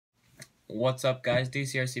What's up guys,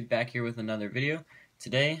 DCRC back here with another video.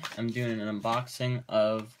 Today I'm doing an unboxing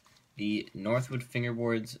of the Northwood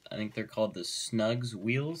fingerboards. I think they're called the Snugs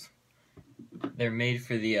wheels. They're made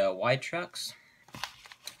for the wide trucks.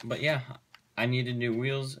 But yeah, I needed new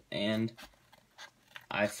wheels and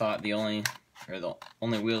I thought the only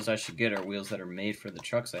wheels I should get are wheels that are made for the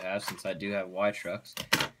trucks I have, since I do have wide trucks.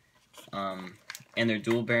 And they're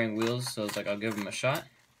dual bearing wheels, so it's like I'll give them a shot.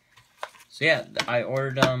 So yeah, I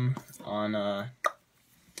ordered them on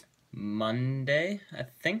Monday, I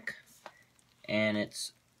think, and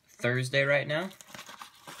it's Thursday right now,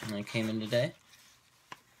 and I came in today.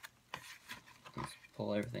 Let's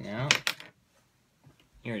pull everything out.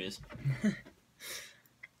 Here it is.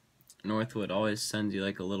 Northwood always sends you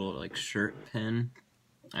like a little shirt pin.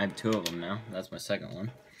 I have two of them now. That's my second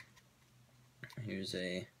one. Here's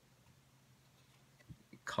a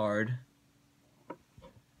card.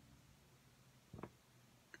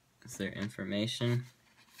 It's their information.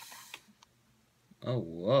 Oh,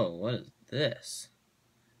 whoa, what is this?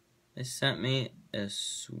 They sent me a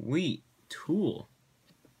sweet tool.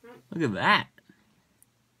 Look at that.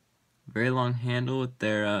 Very long handle with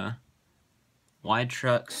their wide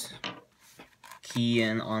trucks key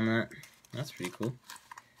in on that. That's pretty cool.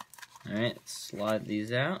 Alright, slide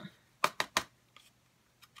these out.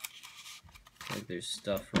 Like there's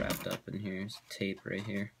stuff wrapped up in here. There's tape right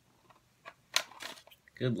here.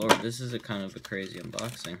 Good lord, this is a kind of a crazy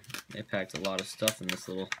unboxing. They packed a lot of stuff in this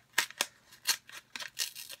little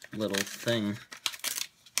thing.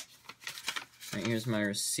 Right, here's my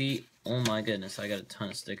receipt. Oh my goodness, I got a ton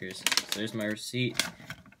of stickers. So there's my receipt.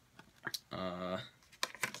 I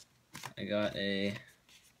got a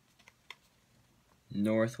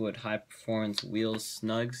Northwood High Performance Wheels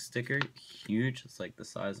Snugs sticker. Huge, it's like the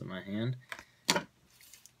size of my hand.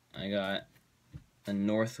 I got a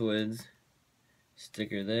Northwoods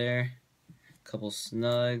sticker there, a couple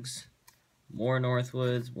Snugs, more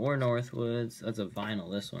Northwoods, that's a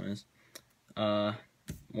vinyl, this one is,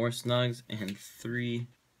 more Snugs, and three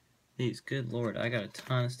these. Good lord, I got a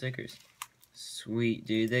ton of stickers. Sweet,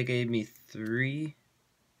 dude, they gave me three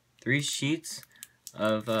sheets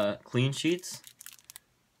of clean sheets,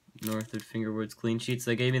 Northwood fingerboards clean sheets.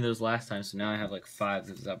 They gave me those last time, so now I have like 5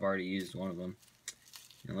 because I've already used one of them.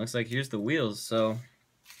 And it looks like here's the wheels, so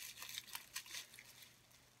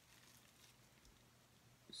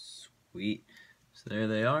sweet. So there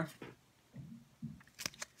they are.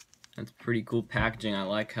 That's pretty cool packaging. I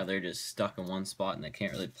like how they're just stuck in one spot and they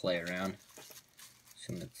can't really play around.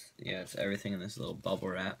 So it's everything in this little bubble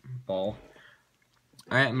wrap ball.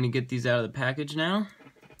 Alright, I'm going to get these out of the package now,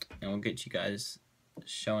 and we'll get you guys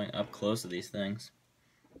showing up close to these things.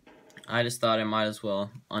 I just thought I might as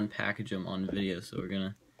well unpackage them on video, so we're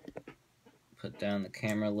going to put down the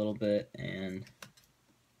camera a little bit and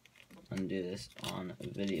undo this on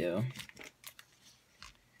video.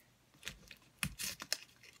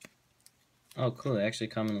 Oh cool, they actually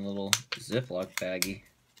come in a little Ziploc baggie.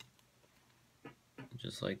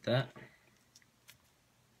 Just like that.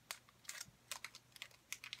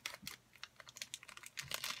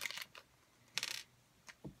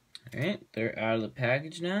 Alright, they're out of the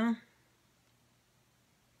package now.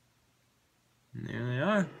 And there they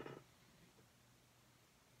are.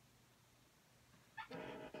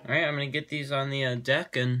 Alright, I'm going to get these on the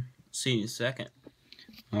deck and see you in a second.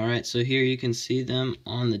 Alright, so here you can see them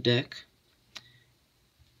on the deck.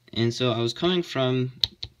 And so I was coming from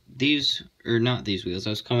these, or not these wheels, I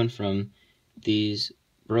was coming from these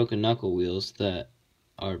broken knuckle wheels that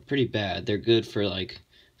are pretty bad. They're good for like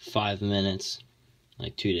 5 minutes,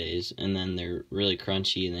 like 2 days, and then they're really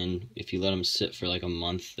crunchy, and then if you let them sit for like a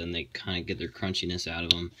month, then they kind of get their crunchiness out of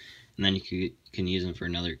them, and then you can use them for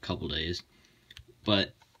another couple days.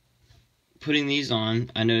 But putting these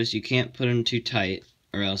on, I noticed you can't put them too tight,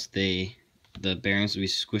 or else the bearings will be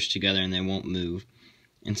squished together and they won't move.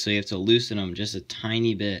 And so you have to loosen them just a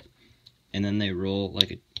tiny bit, and then they roll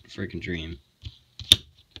like a freaking dream.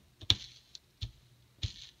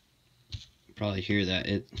 You probably hear that.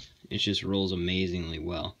 It just rolls amazingly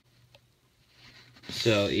well.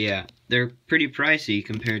 So yeah, they're pretty pricey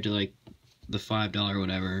compared to like the $5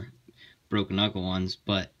 whatever broken knuckle ones,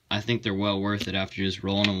 but I think they're well worth it after just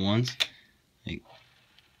rolling them once. Like,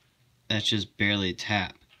 that's just barely a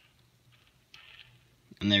tap.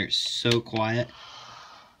 And they're so quiet,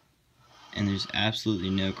 and there's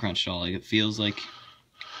absolutely no crunch at all. Like,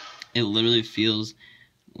 it literally feels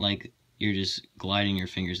like you're just gliding your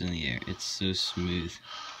fingers in the air. It's so smooth.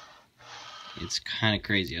 It's kind of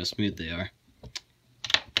crazy how smooth they are.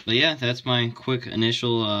 But yeah, that's my quick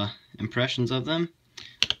initial impressions of them.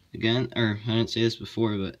 Again, or I didn't say this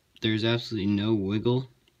before, but there's absolutely no wiggle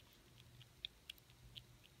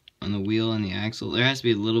on the wheel and the axle. There has to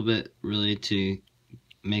be a little bit really to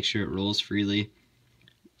make sure it rolls freely,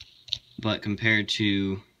 but compared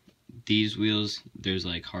to these wheels, there's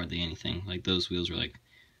like hardly anything. Like those wheels were like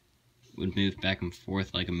would move back and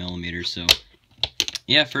forth like a millimeter. So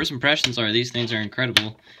yeah, first impressions are these things are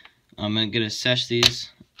incredible. I'm gonna sesh these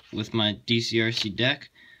with my DCRC deck.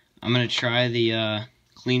 I'm gonna try the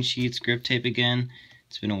clean sheets grip tape again.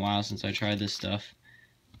 It's been a while since I tried this stuff,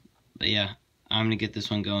 but yeah, I'm gonna get this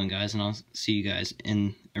one going, guys, and I'll see you guys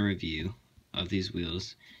in a review of these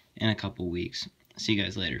wheels in a couple weeks. See you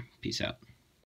guys later. Peace out.